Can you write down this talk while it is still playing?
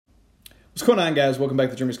What's going on, guys? Welcome back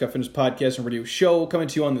to the Jeremy Scott Fitness Podcast and Radio Show, coming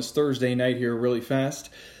to you on this Thursday night here really fast.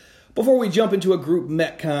 Before we jump into a group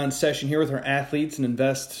Metcon session here with our athletes and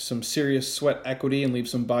invest some serious sweat equity and leave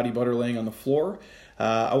some body butter laying on the floor,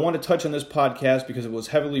 I want to touch on this podcast because it was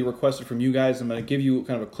heavily requested from you guys. I'm going to give you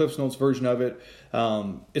kind of a Cliff's Notes version of it.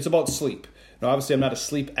 It's about sleep. Now, obviously, I'm not a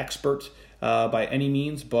sleep expert by any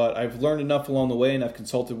means, but I've learned enough along the way, and I've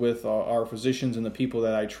consulted with our physicians and the people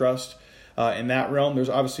that I trust. In that realm, there's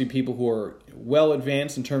obviously people who are well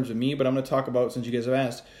advanced in terms of me, but I'm going to talk about, since you guys have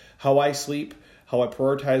asked, how I sleep, how I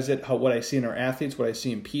prioritize it, what I see in our athletes, what I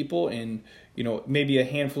see in people, and maybe a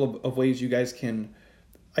handful of ways you guys can,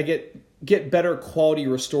 get better quality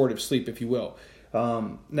restorative sleep, if you will.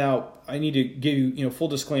 Now, I need to give you, full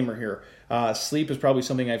disclaimer here. Sleep is probably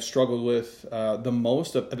something I've struggled with the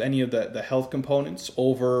most of any of the health components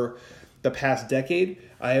over the past decade.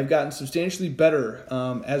 I have gotten substantially better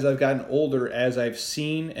as I've gotten older, as I've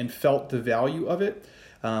seen and felt the value of it.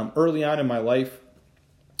 Early on in my life,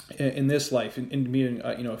 in being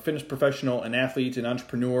a fitness professional, an athlete, an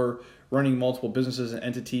entrepreneur, running multiple businesses and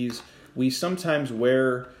entities, we sometimes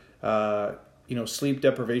wear sleep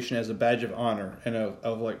deprivation as a badge of honor and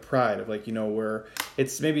of pride, of where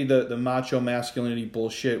it's maybe the macho masculinity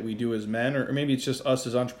bullshit we do as men, or maybe it's just us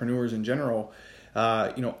as entrepreneurs in general.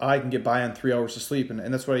 I can get by on 3 hours of sleep,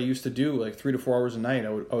 and that's what I used to do, like 3 to 4 hours a night. I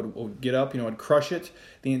would get up, I'd crush it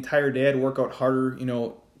the entire day. I'd work out harder,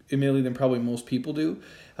 admittedly, than probably most people do.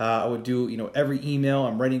 I would do, every email.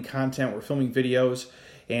 I'm writing content, we're filming videos,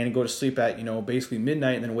 and go to sleep at, basically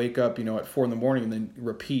midnight, and then wake up, at 4 in the morning, and then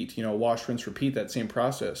repeat, wash, rinse, repeat, that same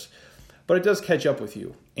process. But it does catch up with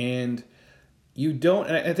you, and you don't,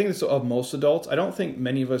 and I think it's of most adults, I don't think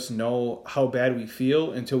many of us know how bad we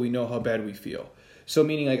feel until we know how bad we feel. So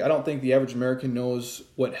meaning, I don't think the average American knows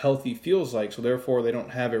what healthy feels like, so therefore they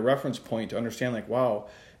don't have a reference point to understand, wow,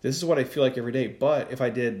 this is what I feel like every day, but if I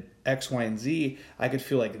did X, Y, and Z, I could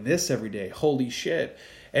feel like this every day. Holy shit.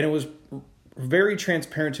 And it was very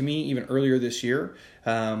transparent to me even earlier this year,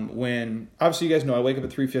 when, obviously you guys know I wake up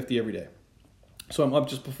at 3:50 every day. So I'm up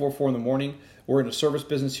just before 4 in the morning. We're in a service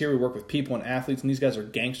business here. We work with people and athletes, and these guys are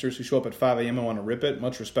gangsters who show up at 5 a.m. and want to rip it.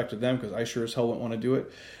 Much respect to them, because I sure as hell wouldn't want to do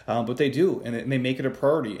it. But they do, and they make it a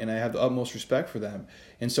priority, and I have the utmost respect for them.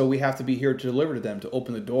 And so we have to be here to deliver to them, to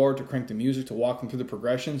open the door, to crank the music, to walk them through the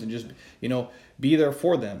progressions, and just, be there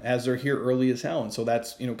for them as they're here early as hell. And so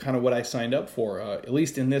that's, kind of what I signed up for, at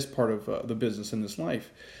least in this part of the business, in this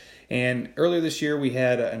life. And earlier this year, we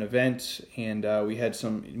had an event, and we had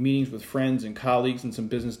some meetings with friends and colleagues and some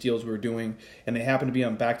business deals we were doing, and they happened to be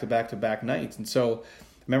on back-to-back-to-back nights. And so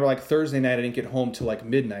I remember Thursday night, I didn't get home till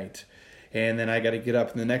midnight, and then I got to get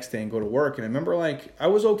up the next day and go to work. And I remember I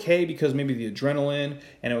was okay because maybe the adrenaline,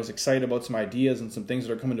 and I was excited about some ideas and some things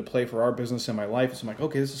that are coming to play for our business and my life. And so I'm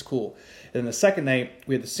okay, this is cool. And then the second night,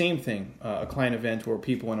 we had the same thing, a client event where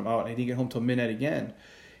people went out, and I didn't get home till midnight again.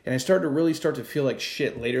 And I started to really feel like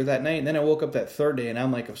shit later that night. And then I woke up that third day, and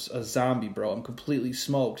I'm like a zombie, bro. I'm completely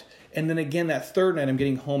smoked. And then again, that third night, I'm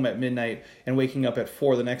getting home at midnight and waking up at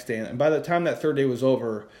 4 the next day. And by the time that third day was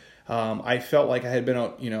over, I felt like I had been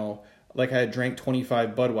out, like I had drank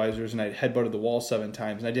 25 Budweisers and I'd headbutted the wall 7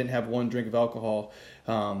 times. And I didn't have one drink of alcohol.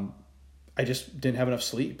 I just didn't have enough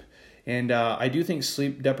sleep. And I do think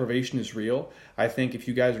sleep deprivation is real. I think if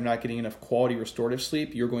you guys are not getting enough quality restorative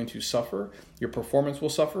sleep, you're going to suffer. Your performance will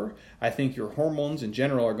suffer. I think your hormones in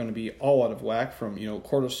general are going to be all out of whack, from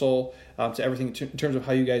cortisol to everything in terms of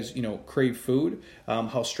how you guys crave food,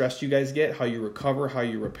 how stressed you guys get, how you recover, how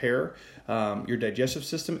you repair, your digestive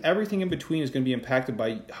system. Everything in between is going to be impacted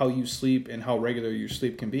by how you sleep and how regular your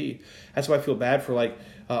sleep can be. That's why I feel bad for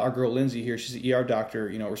our girl Lindsay here. She's an ER doctor.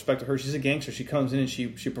 Respect to her. She's a gangster. She comes in and she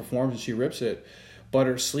performs and she rips it. But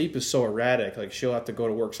her sleep is so erratic. She'll have to go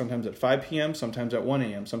to work sometimes at 5 p.m., sometimes at 1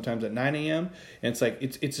 a.m., sometimes at 9 a.m. And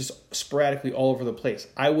it's just sporadically all over the place.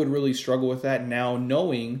 I would really struggle with that now,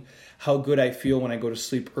 knowing how good I feel when I go to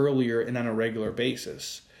sleep earlier and on a regular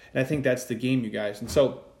basis. And I think that's the game, you guys. And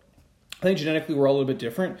so I think genetically we're all a little bit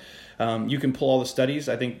different. You can pull all the studies.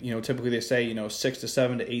 I think, typically they say, 6 to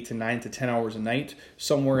 7 to 8 to 9 to 10 hours a night,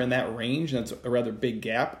 somewhere in that range. And that's a rather big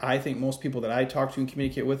gap. I think most people that I talk to and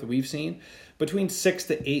communicate with, that we've seen, between 6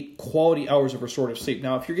 to 8 quality hours of restorative sleep.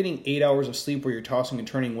 Now, if you're getting 8 hours of sleep where you're tossing and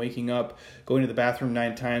turning, waking up, going to the bathroom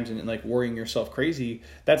 9 times and worrying yourself crazy,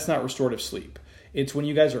 that's not restorative sleep. It's when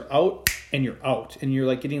you guys are out and you're out and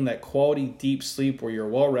you're getting that quality deep sleep where you're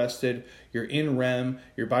well rested, you're in REM,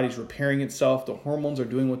 your body's repairing itself, the hormones are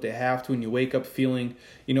doing what they have to, and you wake up feeling,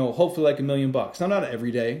 hopefully like $1 million. Now, not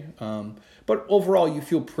every day, but overall you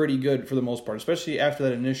feel pretty good for the most part, especially after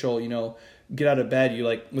that initial, get out of bed, you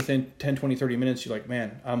like within 10, 20, 30 minutes, you're like,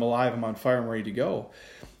 man, I'm alive, I'm on fire, I'm ready to go.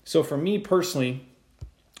 So for me personally,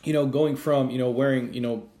 going from,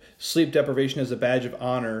 wearing, sleep deprivation as a badge of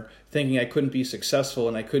honor, thinking I couldn't be successful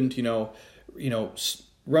and I couldn't,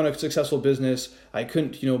 run a successful business, I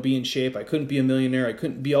couldn't, be in shape, I couldn't be a millionaire, I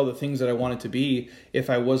couldn't be all the things that I wanted to be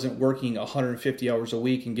if I wasn't working 150 hours a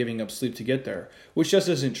week and giving up sleep to get there, which just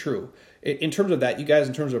isn't true. In terms of that, you guys,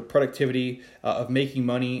 in terms of productivity, of making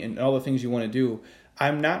money and all the things you want to do,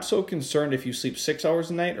 I'm not so concerned if you sleep 6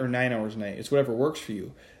 hours a night or 9 hours a night. It's whatever works for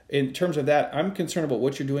you. In terms of that, I'm concerned about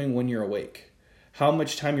what you're doing when you're awake. How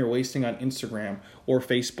much time you're wasting on Instagram or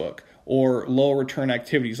Facebook or low return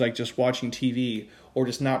activities like just watching TV or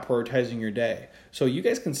just not prioritizing your day. So you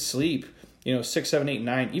guys can sleep, 6, 7, 8,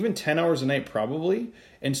 9, even 10 hours a night probably,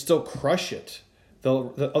 and still crush it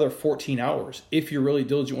the other 14 hours if you're really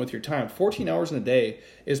diligent with your time. 14 hours in a day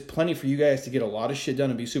is plenty for you guys to get a lot of shit done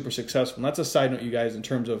and be super successful. And that's a side note, you guys, in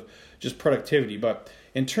terms of just productivity. But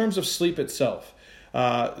in terms of sleep itself,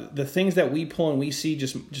 the things that we pull and we see,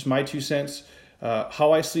 just my 2 cents,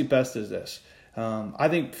 how I sleep best is this. I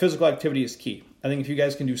think physical activity is key. I think if you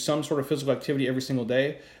guys can do some sort of physical activity every single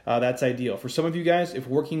day, that's ideal. For some of you guys, if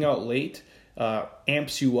working out late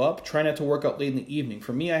amps you up, try not to work out late in the evening.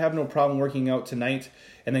 For me, I have no problem working out tonight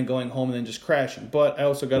and then going home and then just crashing. But I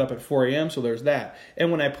also got up at 4 a.m., so there's that.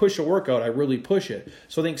 And when I push a workout, I really push it.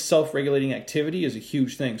 So I think self-regulating activity is a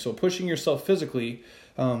huge thing. So pushing yourself physically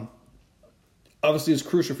obviously is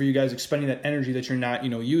crucial for you guys, expending that energy that you're not,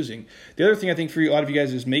 using. The other thing I think for a lot of you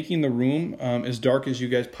guys is making the room as dark as you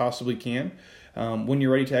guys possibly can when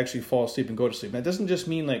you're ready to actually fall asleep and go to sleep. And that doesn't just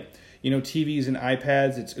mean like, TVs and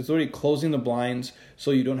iPads. It's literally closing the blinds so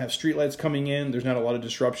you don't have street lights coming in. There's not a lot of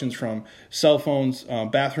disruptions from cell phones,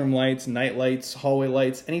 bathroom lights, night lights, hallway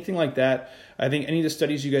lights, anything like that. I think any of the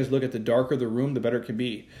studies you guys look at, the darker the room, the better it can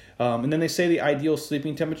be. And then they say the ideal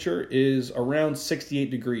sleeping temperature is around 68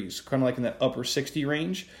 degrees, kind of like in that upper 60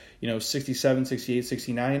 range. 67, 68,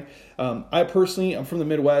 69. I personally, I'm from the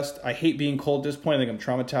Midwest. I hate being cold at this point. I think I'm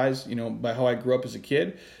traumatized, by how I grew up as a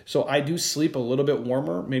kid. So I do sleep a little bit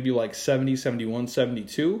warmer, maybe like 70, 71,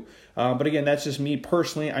 72. But again, that's just me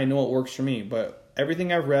personally. I know what works for me. But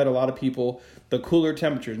everything I've read, a lot of people, the cooler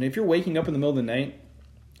temperatures. And if you're waking up in the middle of the night,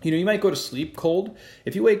 you might go to sleep cold.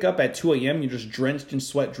 If you wake up at 2 a.m., you're just drenched in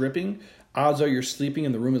sweat dripping, odds are you're sleeping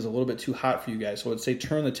and the room is a little bit too hot for you guys. So I'd say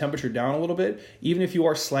turn the temperature down a little bit. Even if you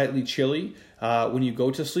are slightly chilly when you go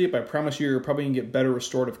to sleep, I promise you're probably going to get better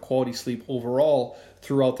restorative quality sleep overall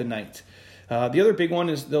throughout the night. The other big one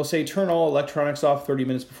is they'll say turn all electronics off 30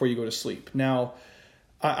 minutes before you go to sleep. Now,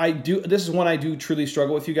 this is one I do truly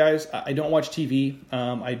struggle with, you guys. I don't watch TV.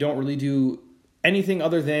 I don't really do anything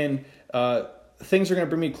other than things are going to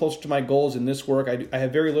bring me closer to my goals in this work. I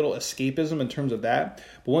have very little escapism in terms of that.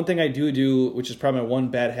 But one thing I do, which is probably my one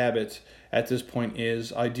bad habit at this point,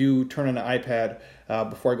 is I do turn on the iPad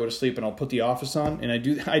before I go to sleep, and I'll put The Office on. And I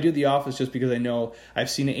do The Office just because I know I've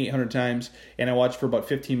seen it 800 times, and I watch for about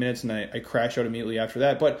 15 minutes, and I crash out immediately after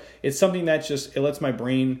that. But it's something that it lets my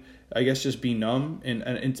brain, I guess, just be numb, and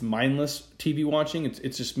it's mindless TV watching.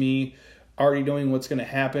 It's just me already knowing what's going to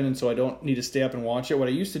happen, and so I don't need to stay up and watch it. What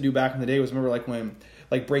I used to do back in the day was, remember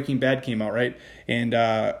when Breaking Bad came out, right? And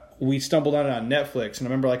we stumbled on it on Netflix, and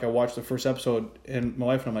I remember I watched the first episode, and my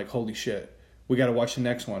wife and I'm like, holy shit, we got to watch the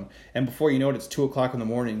next one. And before you know it, it's 2 o'clock in the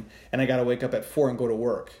morning, and I got to wake up at 4 and go to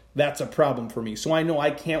work. That's a problem for me. So I know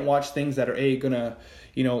I can't watch things that are going to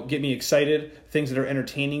get me excited, things that are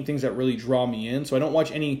entertaining, things that really draw me in. So I don't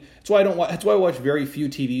watch any. That's why I watch very few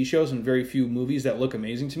TV shows and very few movies that look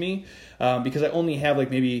amazing to me, because I only have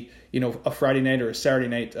maybe a Friday night or a Saturday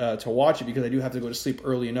night to watch it, because I do have to go to sleep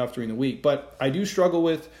early enough during the week. But I do struggle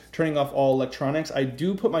with turning off all electronics. I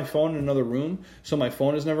do put my phone in another room, so my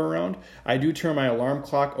phone is never around. I do turn my alarm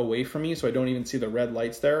clock away from me, so I don't even see the red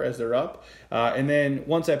lights there as they're up. And then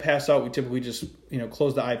once I pass out, we typically just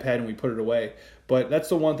close the iPad and we put it away. But that's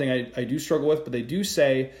the one thing I do struggle with. But they do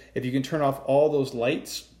say if you can turn off all those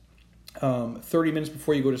lights 30 minutes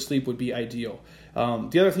before you go to sleep would be ideal.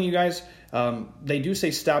 The other thing, you guys, they do say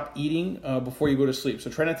stop eating before you go to sleep. So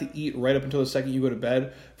try not to eat right up until the second you go to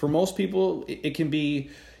bed. For most people, it can be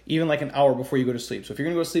even an hour before you go to sleep. So if you're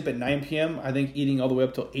going to go to sleep at 9 p.m., I think eating all the way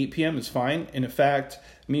up till 8 p.m. is fine. And in fact,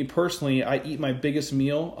 me personally, I eat my biggest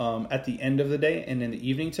meal at the end of the day and in the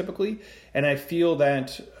evening typically. And I feel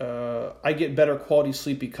that I get better quality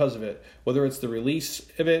sleep because of it, whether it's the release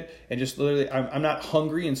of it and just literally I'm not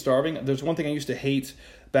hungry and starving. There's one thing I used to hate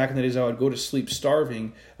back in the days. I would go to sleep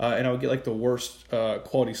starving and I would get the worst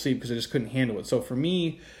quality sleep because I just couldn't handle it. So for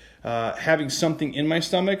me, having something in my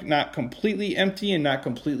stomach, not completely empty and not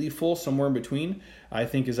completely full, somewhere in between, I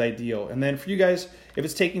think is ideal. And then for you guys, if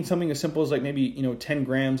it's taking something as simple as like maybe 10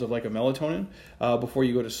 grams of like a melatonin before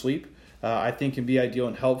you go to sleep, I think can be ideal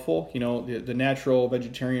and helpful. The natural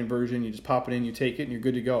vegetarian version, you just pop it in, you take it, and you're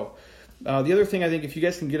good to go. The other thing, I think if you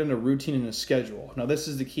guys can get on a routine and a schedule. Now, this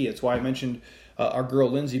is the key. It's why I mentioned our girl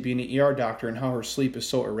Lindsay being an ER doctor and how her sleep is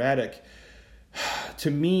so erratic.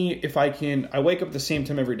 To me, if I wake up at the same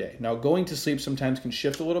time every day. Now, going to sleep sometimes can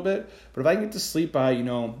shift a little bit, but if I can get to sleep by,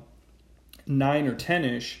 9 or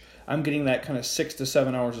 10-ish, I'm getting that kind of 6 to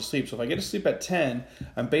 7 hours of sleep. So if I get to sleep at 10,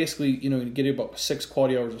 I'm basically, getting about 6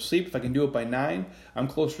 quality hours of sleep. If I can do it by 9, I'm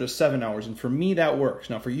closer to 7 hours. And for me, that works.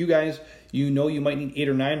 Now, for you guys, you might need 8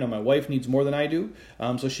 or 9. Now, my wife needs more than I do.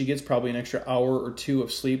 So she gets probably an extra hour or 2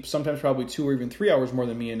 of sleep, sometimes probably 2 or even 3 hours more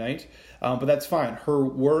than me a night. But that's fine. Her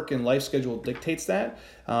work and life schedule dictates that.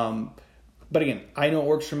 But again, I know it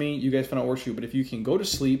works for me. You guys find out what works for you. But if you can go to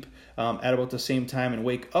sleep at about the same time and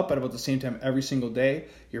wake up at about the same time every single day,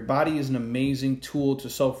 your body is an amazing tool to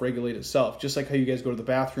self-regulate itself. Just like how you guys go to the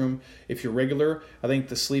bathroom. If you're regular, I think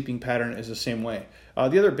the sleeping pattern is the same way.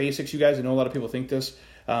 The other basics, you guys, I know a lot of people think this.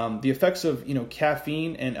 The effects of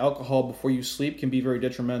caffeine and alcohol before you sleep can be very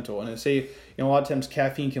detrimental. And I say a lot of times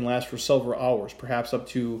caffeine can last for several hours, perhaps up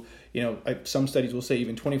to some studies will say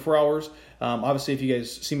even 24 hours. Obviously, if you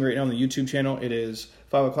guys see me right now on the YouTube channel, it is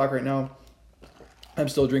 5 o'clock right now. I'm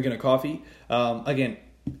still drinking a coffee. Again,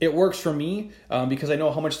 it works for me because I know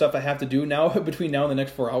how much stuff I have to do now between now and the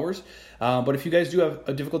next 4 hours. But if you guys do have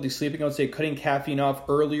a difficulty sleeping, I would say cutting caffeine off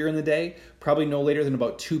earlier in the day, probably no later than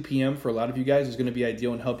about 2 p.m. for a lot of you guys is going to be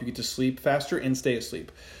ideal and help you get to sleep faster and stay asleep.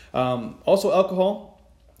 Also, alcohol.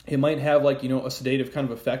 It might have a sedative kind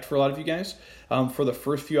of effect for a lot of you guys for the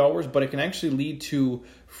first few hours, but it can actually lead to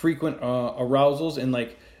frequent arousals and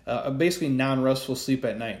basically non-restful sleep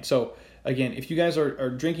at night. So again, if you guys are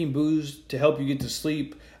drinking booze to help you get to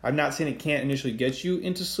sleep, I'm not saying it can't initially get you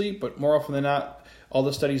into sleep, but more often than not, all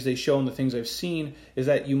the studies they show and the things I've seen is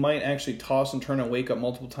that you might actually toss and turn and wake up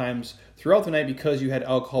multiple times throughout the night because you had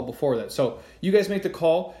alcohol before that. So you guys make the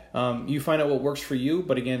call. You find out what works for you.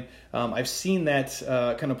 But again, I've seen that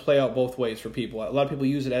kind of play out both ways for people. A lot of people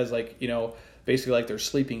use it as basically like their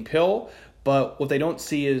sleeping pill. But what they don't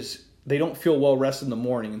see is they don't feel well rested in the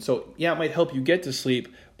morning. And so, yeah, it might help you get to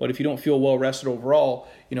sleep. But if you don't feel well rested overall,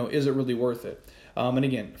 is it really worth it? And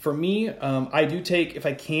again, for me, I do take, if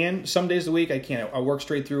I can, some days a week, I can. I work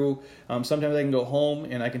straight through. Sometimes I can go home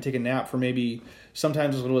and I can take a nap for maybe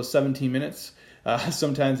sometimes as little as 17 minutes.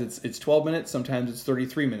 Sometimes it's 12 minutes. Sometimes it's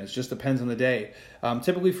 33 minutes. Just depends on the day.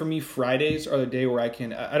 Typically for me, Fridays are the day where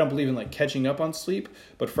I don't believe in catching up on sleep,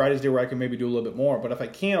 but Friday's the day where I can maybe do a little bit more. But if I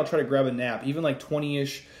can, I'll try to grab a nap. Even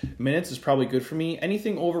 20-ish minutes is probably good for me.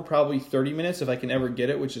 Anything over probably 30 minutes, if I can ever get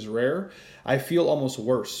it, which is rare, I feel almost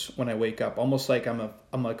worse when I wake up. Almost like I'm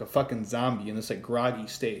like a fucking zombie in this groggy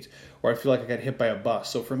state, or I feel like I got hit by a bus.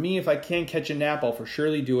 So for me, if I can catch a nap, I'll for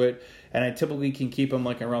surely do it. And I typically can keep them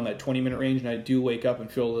around that 20-minute range, and I do wake up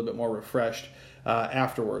and feel a little bit more refreshed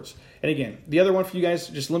afterwards. And again, the other one for you guys,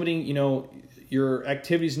 just limiting, your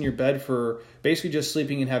activities in your bed for basically just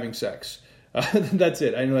sleeping and having sex. That's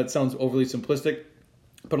it. I know that sounds overly simplistic,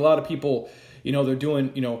 but a lot of people, they're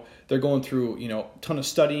doing, they're going through, a ton of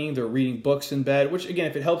studying, they're reading books in bed, which again,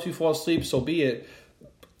 if it helps you fall asleep, so be it.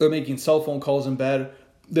 They're making cell phone calls in bed.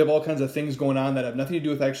 They have all kinds of things going on that have nothing to do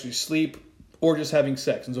with actually sleep or just having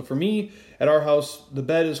sex. And so for me, at our house, the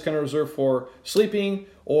bed is kind of reserved for sleeping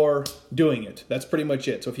or doing it. That's pretty much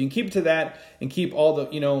it. So if you can keep it to that and keep all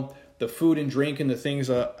the, the food and drink and the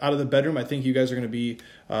things out of the bedroom, I think you guys are going to be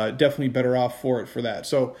definitely better off for that.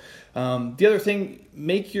 So the other thing,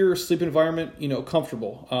 make your sleep environment,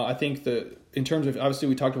 comfortable. I think in terms of, obviously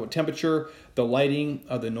we talked about temperature, the lighting,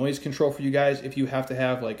 the noise control for you guys. If you have to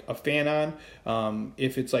have a fan on,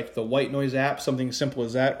 if it's the white noise app, something as simple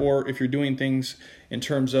as that, or if you're doing things in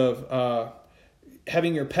terms of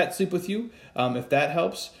having your pet sleep with you, if that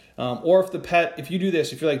helps, or if you do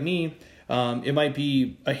this, if you're like me, it might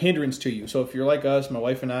be a hindrance to you. So if you're like us, my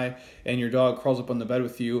wife and I, and your dog crawls up on the bed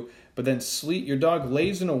with you, but then your dog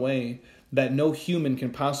lays in a way that no human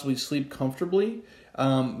can possibly sleep comfortably,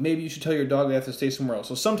 maybe you should tell your dog they have to stay somewhere else.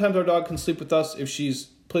 So sometimes our dog can sleep with us if she's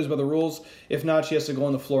plays by the rules. If not, she has to go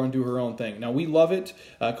on the floor and do her own thing. Now, we love it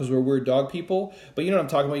because we're weird dog people, but you know what I'm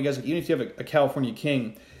talking about, you guys. Even if you have a California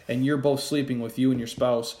King and you're both sleeping with you and your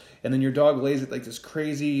spouse, and then your dog lays at this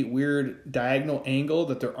crazy, weird diagonal angle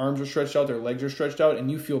that their arms are stretched out, their legs are stretched out,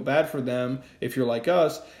 and you feel bad for them if you're like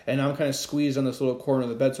us, and I'm kind of squeezed on this little corner of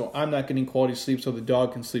the bed, so I'm not getting quality sleep so the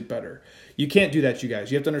dog can sleep better. You can't do that, you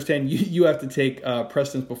guys. You have to understand you have to take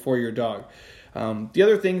precedence before your dog. The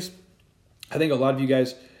other things, I think a lot of you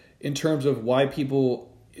guys, in terms of why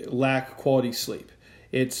people lack quality sleep,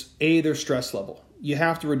 it's their stress level. You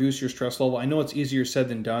have to reduce your stress level. I know it's easier said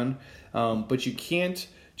than done, but you can't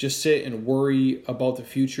just sit and worry about the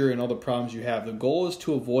future and all the problems you have. The goal is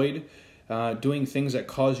to avoid doing things that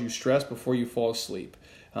cause you stress before you fall asleep.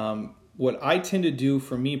 What I tend to do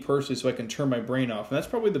for me personally so I can turn my brain off, and that's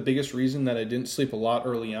probably the biggest reason that I didn't sleep a lot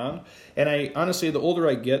early on. And I honestly, the older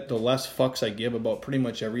I get, the less fucks I give about pretty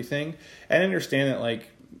much everything. And I understand that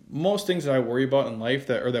like most things that I worry about in life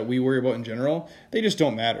that we worry about in general, they just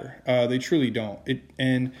don't matter. They truly don't.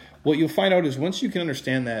 And what you'll find out is once you can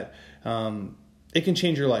understand that, it can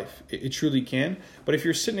change your life. It truly can. But if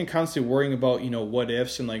you're sitting and constantly worrying about, what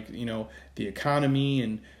ifs and like, the economy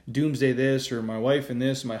and doomsday this, or my wife and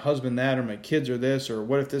this, my husband that, or my kids are this, or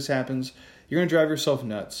what if this happens, you're going to drive yourself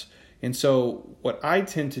nuts. And so what I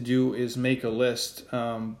tend to do is make a list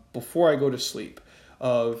before I go to sleep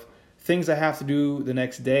of things I have to do the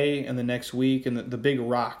next day and the next week and the big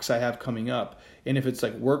rocks I have coming up. And if it's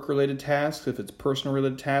like work-related tasks, if it's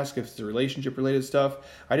personal-related tasks, if it's the relationship-related stuff,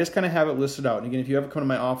 I just kind of have it listed out. And again, if you ever come to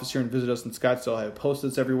my office here and visit us in Scottsdale, I have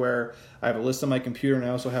Post-its everywhere. I have a list on my computer, and I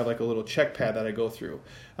also have like a little check pad that I go through.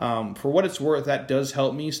 For what it's worth, that does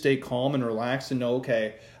help me stay calm and relaxed and know,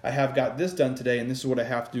 okay, I have got this done today, and this is what I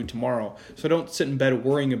have to do tomorrow. So I don't sit in bed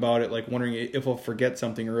worrying about it, like wondering if I'll forget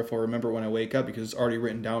something or if I'll remember when I wake up because it's already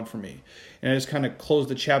written down for me. And I just kind of close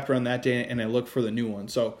the chapter on that day, and I look for the new one.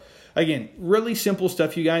 So again, really simple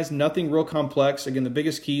stuff, you guys. Nothing real complex. Again, the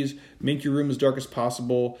biggest keys, make your room as dark as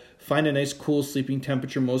possible. Find a nice, cool sleeping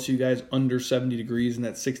temperature. Most of you guys under 70 degrees in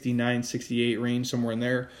that 69, 68 range, somewhere in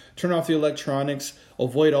there. Turn off the electronics.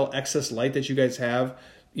 Avoid all excess light that you guys have.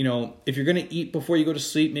 If you're going to eat before you go to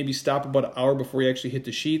sleep, maybe stop about an hour before you actually hit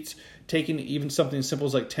the sheets. Taking even something as simple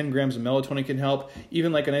as like 10 grams of melatonin can help.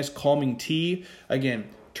 Even like a nice calming tea. Again,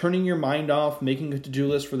 turning your mind off, making a to-do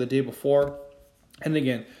list for the day before. And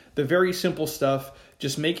again, the very simple stuff,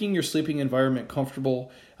 just making your sleeping environment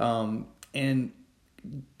comfortable, and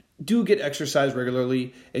do get exercise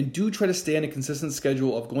regularly, and do try to stay on a consistent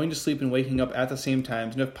schedule of going to sleep and waking up at the same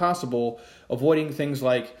times, and if possible, avoiding things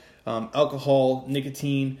like alcohol,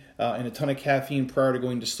 nicotine, and a ton of caffeine prior to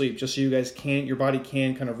going to sleep, just so your body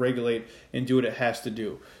can kind of regulate and do what it has to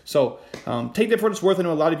do. So take that for what it's worth. I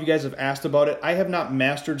know a lot of you guys have asked about it. I have not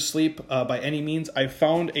mastered sleep by any means. I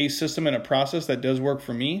found a system and a process that does work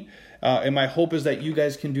for me, and my hope is that you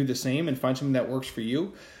guys can do the same and find something that works for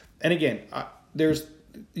you. And again,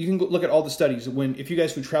 you can look at all the studies. If you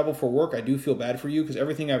guys who travel for work, I do feel bad for you because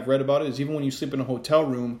everything I've read about it is even when you sleep in a hotel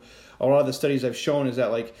room, a lot of the studies I've shown is that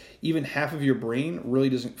like even half of your brain really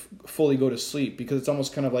doesn't fully go to sleep because it's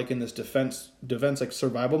almost kind of like in this defense like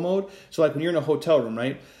survival mode. So like when you're in a hotel room,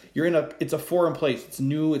 right? It's a foreign place. It's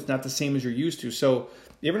new. It's not the same as you're used to. So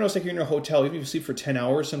you ever notice like you're in a hotel, even if you sleep for 10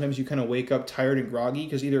 hours, sometimes you kind of wake up tired and groggy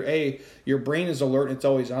because either your brain is alert and it's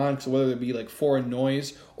always on, so whether it be like foreign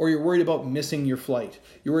noise, or you're worried about missing your flight.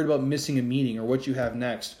 You're worried about missing a meeting or what you have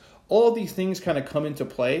next. All of these things kind of come into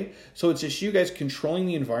play. So it's just you guys controlling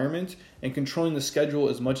the environment and controlling the schedule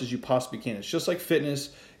as much as you possibly can. It's just like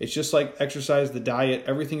fitness. It's just like exercise, the diet.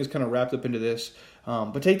 Everything is kind of wrapped up into this.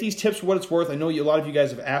 But take these tips for what it's worth. I know a lot of you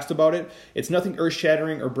guys have asked about it. It's nothing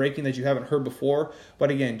earth-shattering or breaking that you haven't heard before. But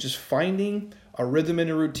again, just finding a rhythm and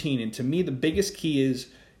a routine. And to me, the biggest key is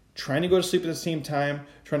trying to go to sleep at the same time,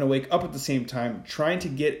 trying to wake up at the same time, trying to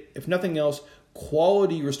get, if nothing else,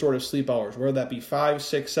 quality restorative sleep hours, whether that be 5,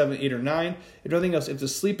 6, 7, 8, or 9. If nothing else, if the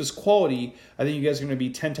sleep is quality, I think you guys are going to be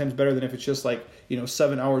 10 times better than if it's just like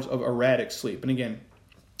 7 hours of erratic sleep. And again,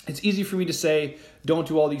 it's easy for me to say don't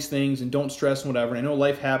do all these things and don't stress and whatever. And I know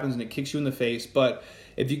life happens and it kicks you in the face, but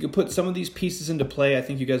if you could put some of these pieces into play, I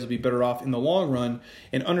think you guys will be better off in the long run,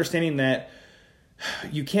 and understanding that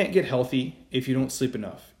you can't get healthy if you don't sleep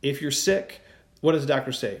enough. If you're sick, what does the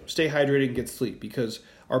doctor say? Stay hydrated and get sleep, because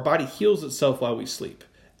our body heals itself while we sleep.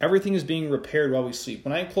 Everything is being repaired while we sleep.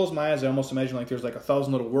 When I close my eyes, I almost imagine like there's like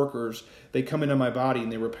 1,000 little workers. They come into my body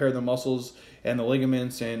and they repair the muscles and the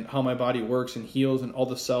ligaments and how my body works and heals and all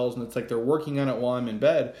the cells. And it's like they're working on it while I'm in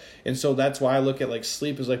bed. And so that's why I look at like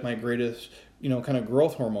sleep as like my greatest, kind of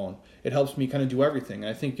growth hormone. It helps me kind of do everything. And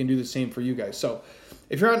I think you can do the same for you guys. So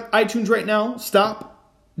if you're on iTunes right now,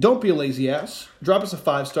 stop. Don't be a lazy ass. Drop us a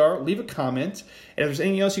 5-star. Leave a comment. And if there's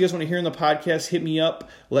anything else you guys want to hear in the podcast, hit me up.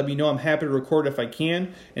 Let me know. I'm happy to record if I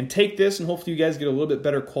can. And take this, and hopefully you guys get a little bit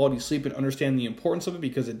better quality sleep and understand the importance of it,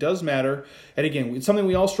 because it does matter. And again, it's something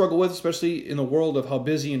we all struggle with, especially in the world of how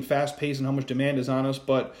busy and fast-paced and how much demand is on us.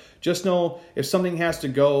 But just know, if something has to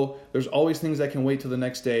go, there's always things that can wait till the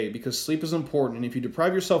next day, because sleep is important. And if you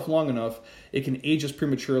deprive yourself long enough, it can age us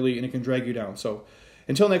prematurely and it can drag you down. So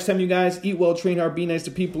until next time, you guys, eat well, train hard, be nice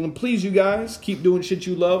to people, and please, you guys, keep doing shit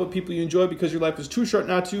you love with people you enjoy, because your life is too short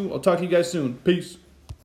not to. I'll talk to you guys soon. Peace.